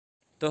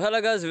तो hello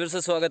guys, फिर से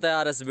स्वागत है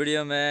आरएस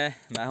वीडियो में।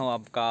 मैं हूं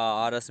आपका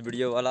आरएस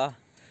वीडियो वाला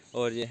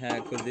और ये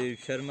हैं कुलदीप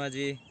शर्मा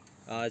जी।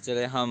 आज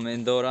चले हम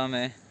इंदौरा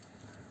में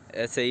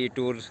ऐसे ही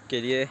टूर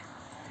के लिए।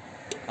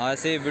 आज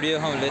से वीडियो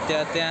हम लेते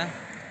आते हैं,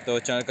 तो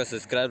चैनल को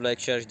सब्सक्राइब, लाइक,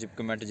 शेयर,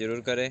 कमेंट ज़रूर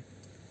करें।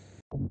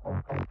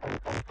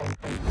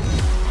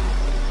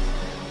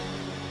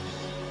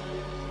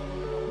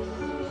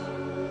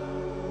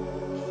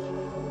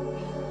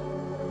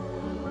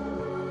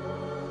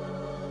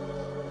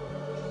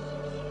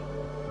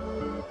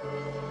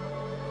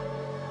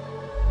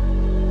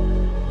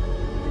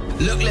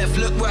 Look left,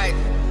 look right,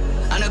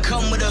 and I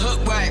come with a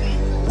hook right.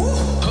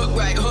 Hook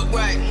right, hook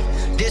right.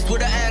 This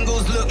what the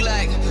angles look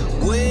like.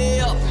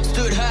 Way up,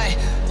 stood high,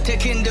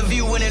 taking the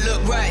view when it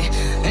look right.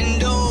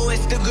 And oh,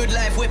 it's the good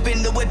life,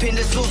 whipping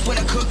the sauce when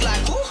I cook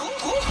like.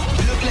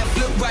 Look left,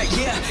 look right,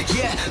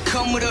 yeah,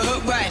 come with a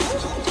hook right.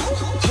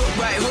 Hook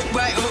right, hook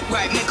right, hook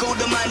right. Make all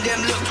the man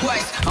them look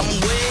twice. I'm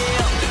way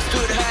up,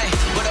 stood high,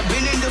 but I've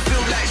been in the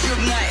field like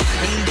Suge Knight.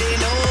 And they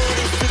know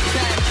this took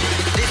time.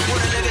 This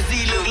what a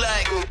legacy look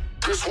like.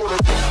 This what I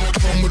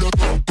come with a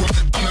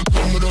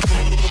come with a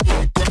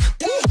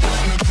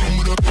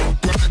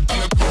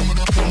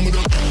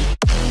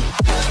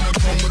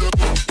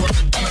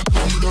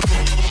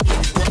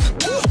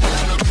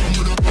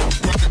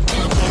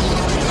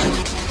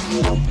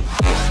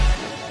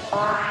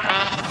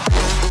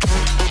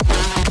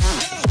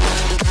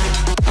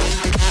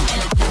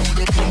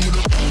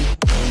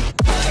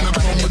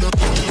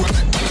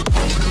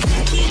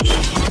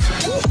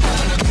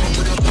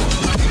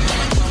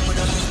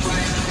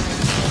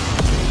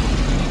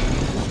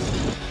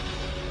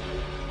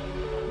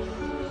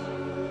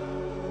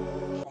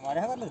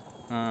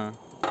हाँ,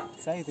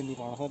 सही तो नहीं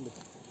पाना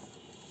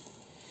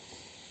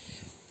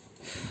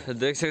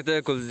देख सकते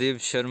हैं कुलदीप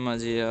शर्मा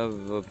जी अब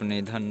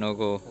अपनी धनों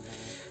को,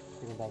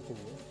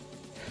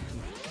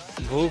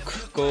 भूख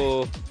को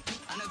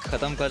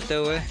ख़त्म करते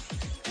हुए।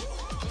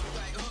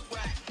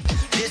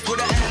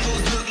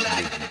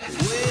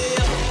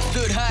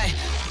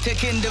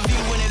 Taking the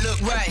view when it look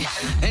right.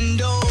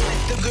 And oh,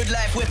 it's the good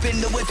life, whipping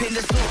the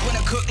sauce when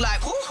I cook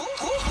like.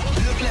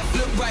 Look left,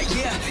 look right,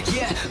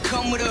 yeah,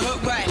 come with a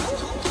hook right.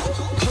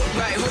 Hook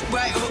right, hook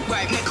right, hook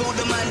right. Make all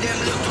the man them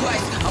look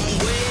twice. I'm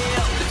way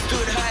up,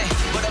 stood high,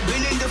 but I've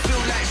been in the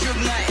field like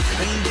Suge Knight.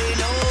 And they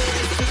know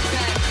this took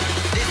time.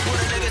 This what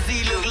a legacy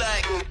look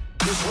like.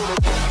 This what a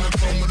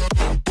come with a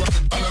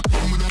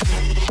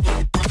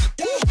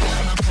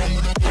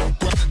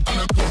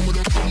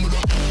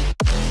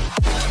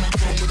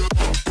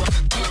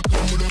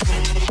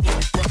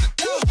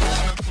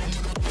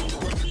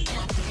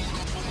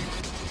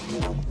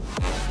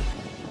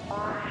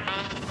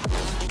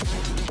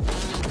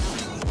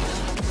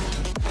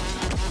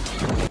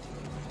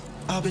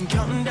I've been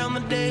counting down the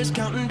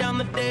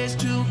days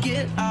to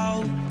get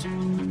out.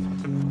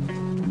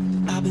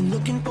 I've been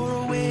looking for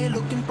a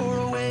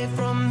way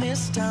from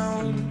this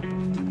town.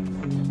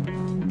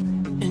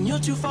 And you're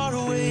too far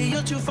away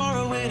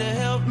to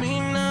help me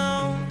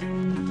now.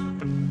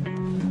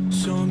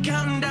 So I'm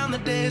counting down the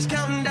days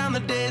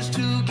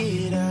to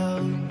get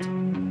out.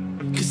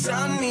 'Cause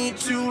I need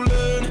to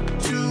learn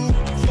to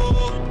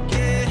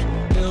forget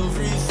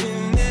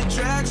everything that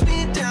drags me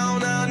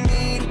down. I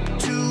need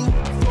to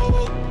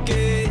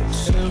forget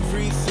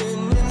everything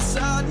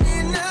inside me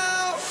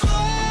now.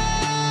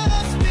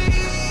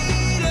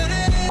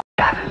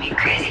 Driving me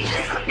crazy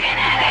just looking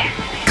at it.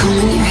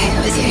 Combing your hair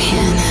with your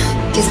hand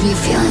gives me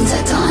feelings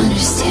I don't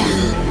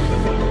understand.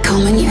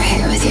 Combing your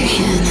hair with your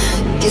hand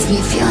gives me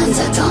feelings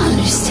I don't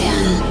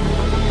understand.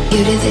 You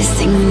do this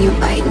thing when you're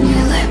biting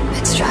your lip,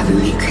 it's driving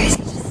me crazy.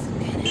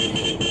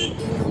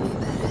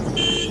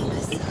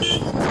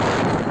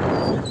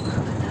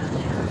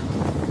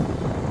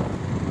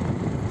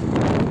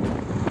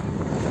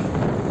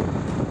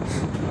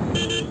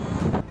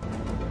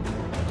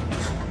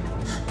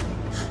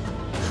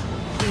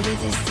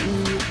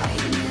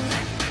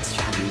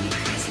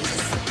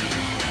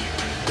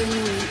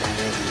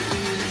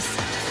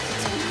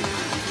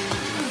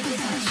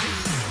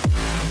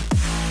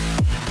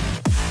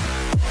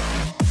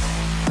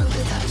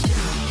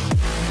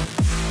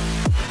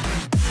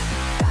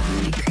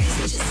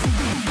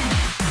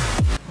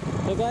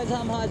 तो guys,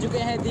 हम आ चुके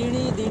हैं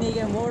दीनी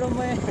के मोड़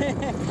में।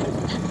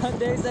 हम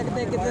देख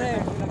सकते हैं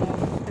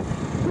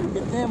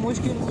कितने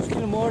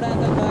मुश्किल मोड़ हैं।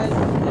 तो गाइस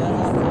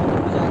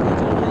जाके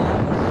चल रहे हैं।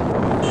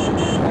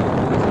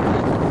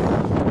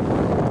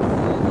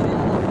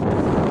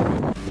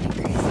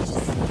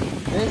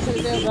 देख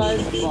सकते हो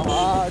गाइस,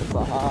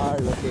 पहाड़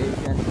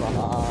लोकेशन,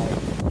 पहाड़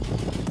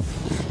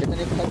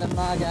कितनी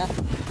खतरनाक है।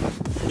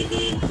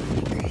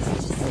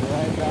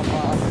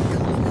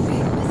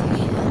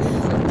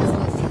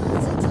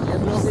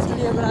 ब्लॉग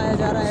इसलिए बनाया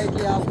जा रहा है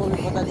कि आपको भी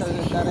पता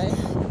चलता रहे।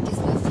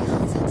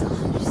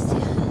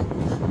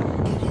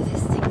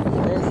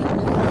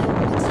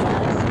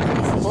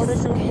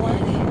 Photoshoot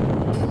point.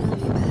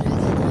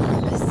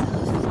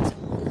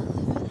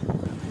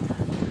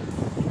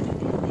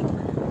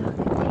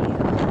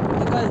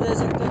 देख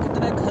सकते हो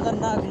कितने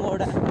खतरनाक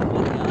मोड़ है।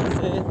 यहाँ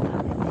से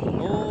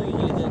ओ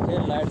ये देखे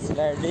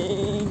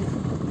स्लाइडिंग।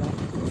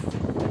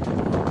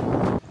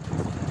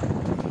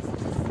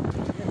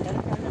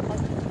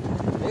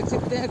 देख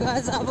सकते हैं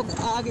गाइस, अब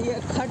आ गई है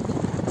खड्ड।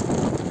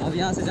 अब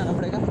यहाँ से जाना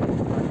पड़ेगा।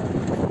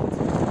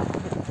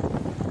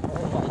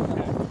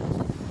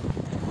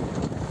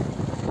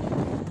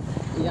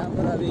 यहाँ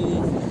पर अभी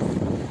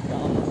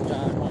काम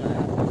स्टार्ट होना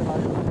है।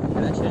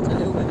 ग्लेशियर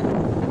चले हुए हैं,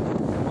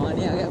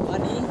 पानी आ गया।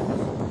 पानी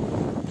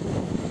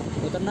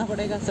उतरना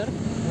पड़ेगा sir.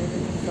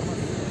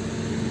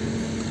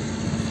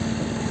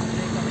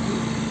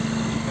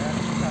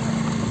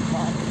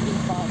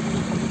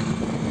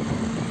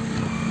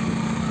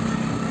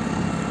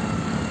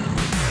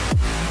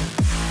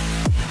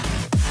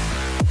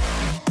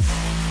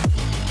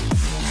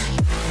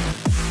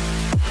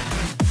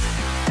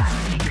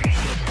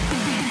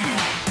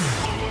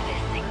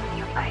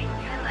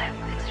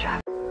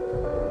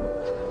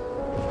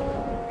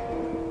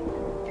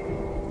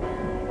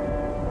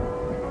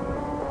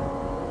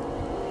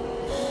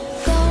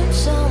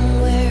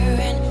 Somewhere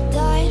and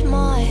dyed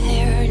my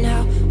hair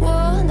now.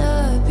 Wanna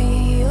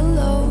be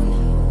alone.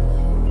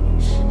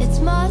 It's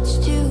much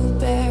to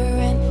bear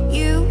and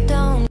you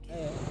don't.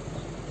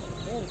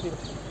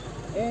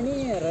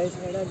 नहीं है राइस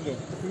में डाल के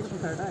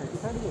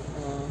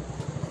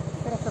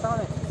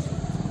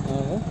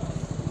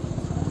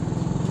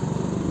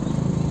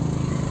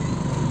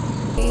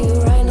You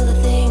right know the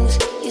things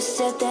you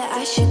said that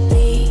I should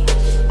be.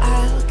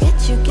 I'll get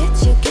you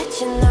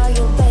now.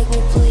 You'll beg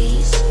me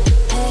please.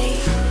 Hey.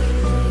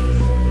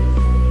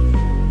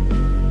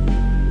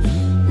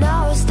 Now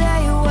I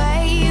stay away,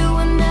 you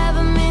were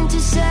never meant to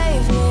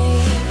save me.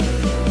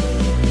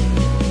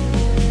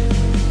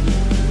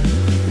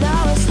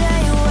 Now I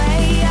stay away,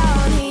 I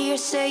don't hear you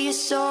say you're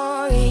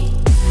sorry.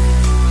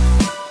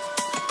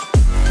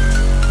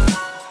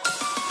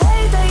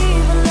 Hate I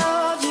even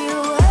loved you,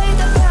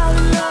 hate I fell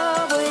in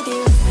love with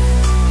you.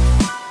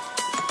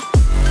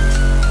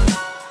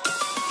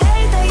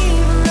 Hate I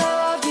even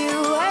loved you,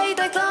 hate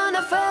I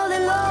kinda fell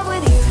in love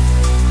with you.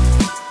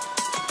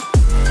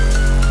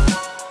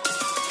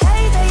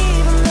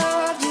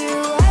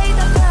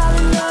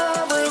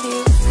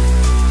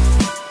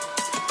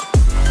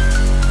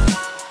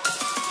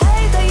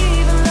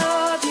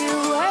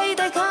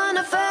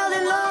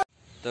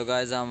 तो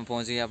guys हम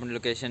पहुंच गए अपनी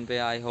location पे।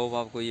 I hope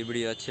आपको ये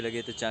video अच्छी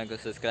लगी तो चैनल को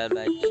सब्सक्राइब,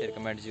 लाइक, शेयर,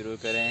 कमेंट जरूर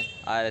करें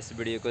और इस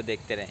वीडियो को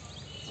देखते रहें।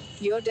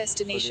 Your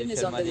destination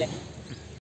is on the left.